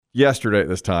yesterday at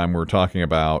this time, we were talking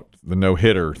about the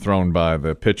no-hitter thrown by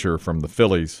the pitcher from the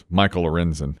Phillies, Michael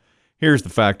Lorenzen. Here's the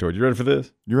factoid. You ready for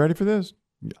this? You ready for this?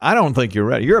 I don't think you're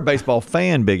ready. You're a baseball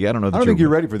fan, Biggie. I don't know. I don't think you're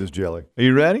ready for this, Jelly. Are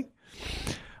you ready?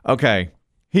 Okay.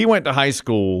 He went to high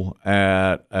school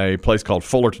at a place called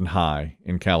Fullerton High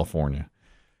in California.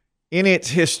 In its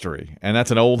history, and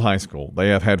that's an old high school, they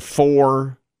have had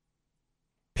 4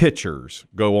 pitchers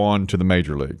go on to the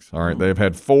major leagues. All right. They've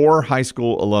had 4 high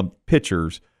school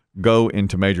pitchers go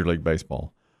into Major League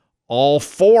Baseball. All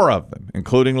 4 of them,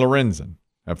 including Lorenzen,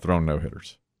 have thrown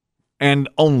no-hitters. And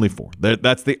only 4.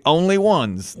 That's the only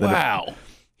ones. Wow.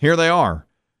 Here they are.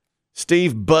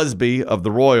 Steve Busby of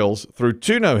the Royals threw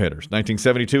 2 no-hitters,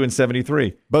 1972 and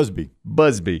 73.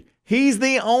 Busby. He's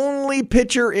the only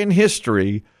pitcher in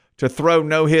history to throw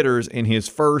no-hitters in his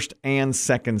first and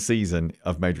second season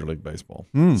of Major League Baseball.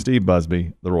 Steve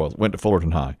Busby, the Royals, went to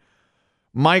Fullerton High.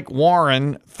 Mike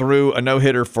Warren threw a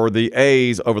no-hitter for the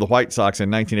A's over the White Sox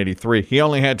in 1983. He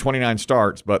only had 29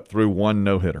 starts, but threw 1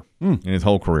 no-hitter in his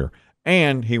whole career.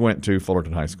 And he went to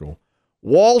Fullerton High School.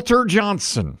 Walter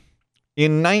Johnson,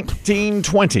 in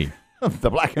 1920, the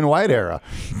black and white era,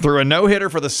 threw a no-hitter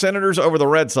for the Senators over the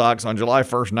Red Sox on July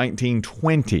 1st,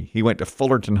 1920. He went to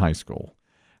Fullerton High School.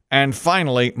 And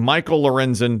finally, Michael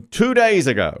Lorenzen, 2 days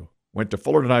ago, went to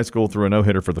Fullerton High School, threw a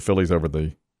no-hitter for the Phillies over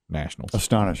the Nationals.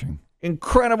 Astonishing.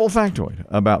 Incredible factoid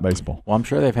about baseball. Well, I'm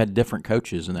sure they've had different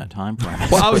coaches in that time frame.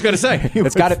 Well, I was going to say.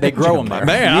 It's got it. They grow them there.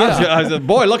 Man, I said,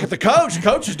 boy, look at the coach.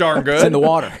 Coach is darn good. It's in the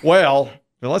water. Well,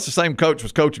 unless the same coach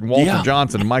was coaching Walter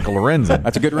Johnson and Michael Lorenzen.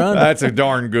 That's a good run. That's a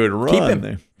darn good run. Keep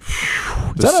him.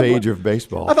 The sage of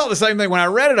baseball. I thought the same thing when I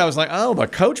read it. I was like, oh, the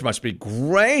coach must be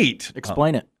great.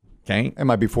 Explain it. Can't. It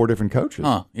might be 4 different coaches.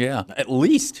 Yeah, at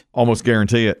least. Almost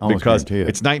guarantee it. Almost because guarantee it.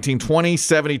 It's 1920,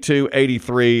 72,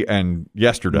 83, and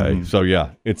yesterday. So, yeah,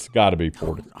 it's got to be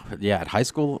 40. Yeah, at high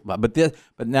school. But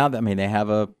now, they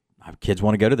have kids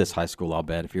want to go to this high school, I'll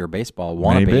bet, if you're a baseball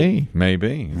wannabe.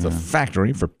 Maybe. It's a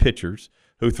factory for pitchers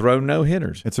who throw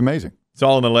no-hitters. It's amazing. It's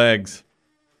all in the legs.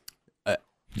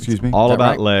 Excuse me? All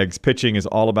about legs. Pitching is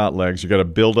all about legs. You got to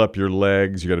build up your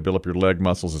legs. You got to build up your leg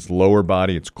muscles. It's lower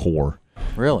body. It's core.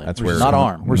 Really? That's where not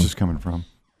arm. Where's this coming from?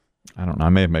 I don't know. I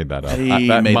may have made that up.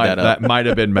 That might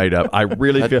have been made up. I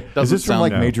really feel. Is this from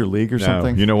like Major League or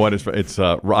something? You know what? It's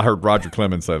I heard Roger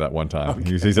Clemens say that one time.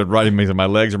 Okay. He said, my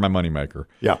legs are my moneymaker.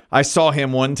 Yeah. I saw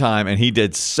him one time, and he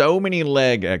did so many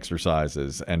leg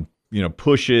exercises and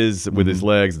pushes with his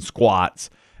legs and squats.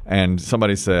 And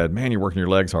somebody said, "Man, you're working your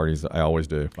legs hard." I always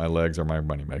do. My legs are my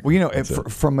moneymaker.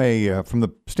 Well, from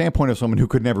the standpoint of someone who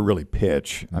could never really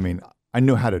pitch, I mean, I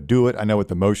know how to do it. I know what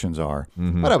the motions are,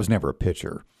 but I was never a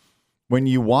pitcher. When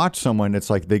you watch someone, it's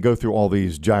like they go through all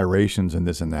these gyrations and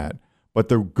this and that, but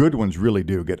the good ones really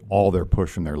do get all their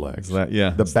push from their legs.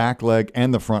 The back leg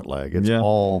and the front leg. It's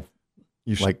all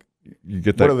you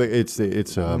get that.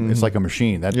 It's like a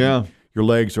machine. Your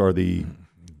legs are the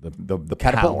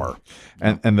power,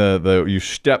 and the you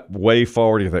step way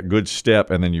forward. You have that good step,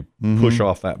 and then you push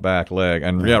off that back leg.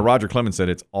 And Roger Clemens said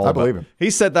it's all. I believe him. He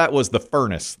said that was the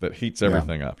furnace that heats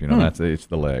everything up. It's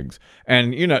the legs.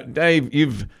 And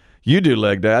Dave, you do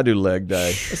leg day. I do leg day.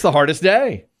 It's the hardest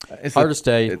day. Hardest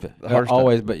day,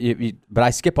 always. But but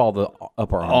I skip all the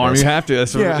upper arm. You have to.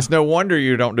 It's no wonder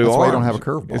you don't do. That's arms. why you don't have a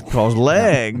curveball. It's because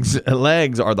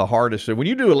legs are the hardest. So when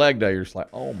you do a leg day, you're just like,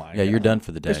 oh my. Yeah, God. You're done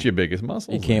for the day. It's your biggest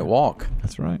muscle. You can't walk.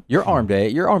 That's right. Your arm day.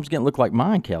 Your arm's getting to look like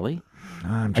mine, Kelly.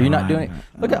 Are you not doing it?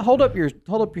 Look at hold up your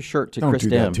shirt to Chris. Don't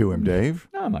do that to him, Dave.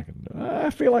 No, I'm not going to do it. I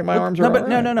feel like my arms are.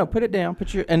 No. Put it down.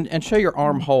 Put your and show your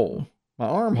arm hole. My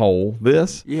armhole,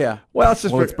 this? Yeah. Well, it's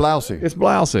blousy. It's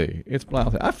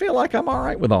blousy. I feel like I'm all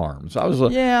right with arms. I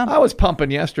was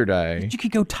pumping yesterday. You could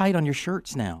go tight on your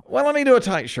shirts now. Well, let me do a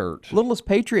tight shirt. Littlest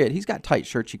Patriot, he's got tight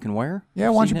shirts you can wear. Yeah,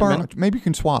 why don't you borrow? Maybe you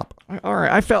can swap. All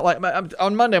right. I felt like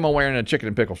on Monday I'm wearing a chicken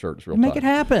and pickle shirt. It's real Make tight. it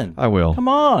happen. I will. Come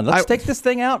on, let's take this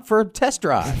thing out for a test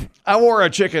drive. I wore a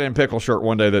chicken and pickle shirt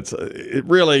one day it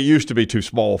really used to be too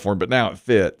small for me, but now it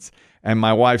fits. And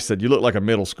my wife said, "You look like a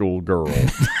middle school girl."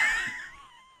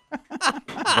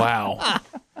 Wow.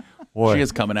 Boy. She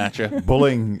is coming at you.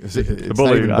 Bullying.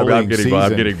 I'm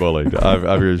getting bullied.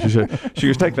 She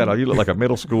goes, "Take that off. You look like a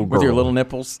middle school girl." With your little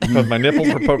nipples. Because my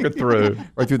nipples were poking through.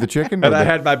 Right through the chicken? And I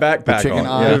had my backpack chicken on.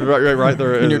 eye? Yeah, right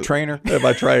there. And your trainer?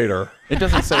 My trainer. It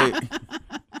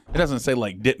doesn't say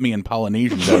like dip me in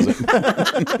Polynesian, does it?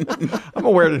 I'm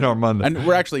gonna wear it in on Monday. And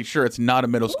we're actually sure it's not a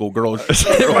middle school girl.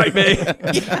 It might be.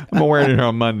 I'm gonna wear it in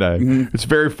on Monday. It's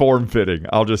very form fitting.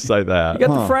 I'll just say that. You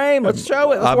got the frame. Let's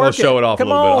show it. I'm gonna show it off a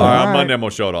little bit. All right, on Monday I'm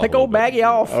gonna show it off. Take old baggy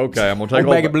off. Okay, I'm gonna take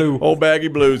old baggy blue. Old baggy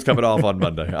blues coming off on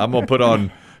Monday. I'm gonna put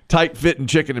on tight fitting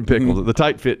chicken and pickles. The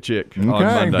tight fit chick on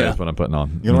Monday is what I'm putting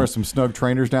on. You gonna wear some snug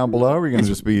trainers down below, or are you gonna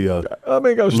just be I'm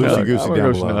gonna go loosey-goosey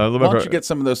down below? Why don't you get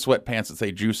some of those sweatpants that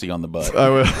say juicy on the butt? I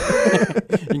will.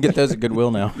 You can get those at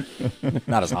Goodwill now.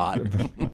 Not as hot.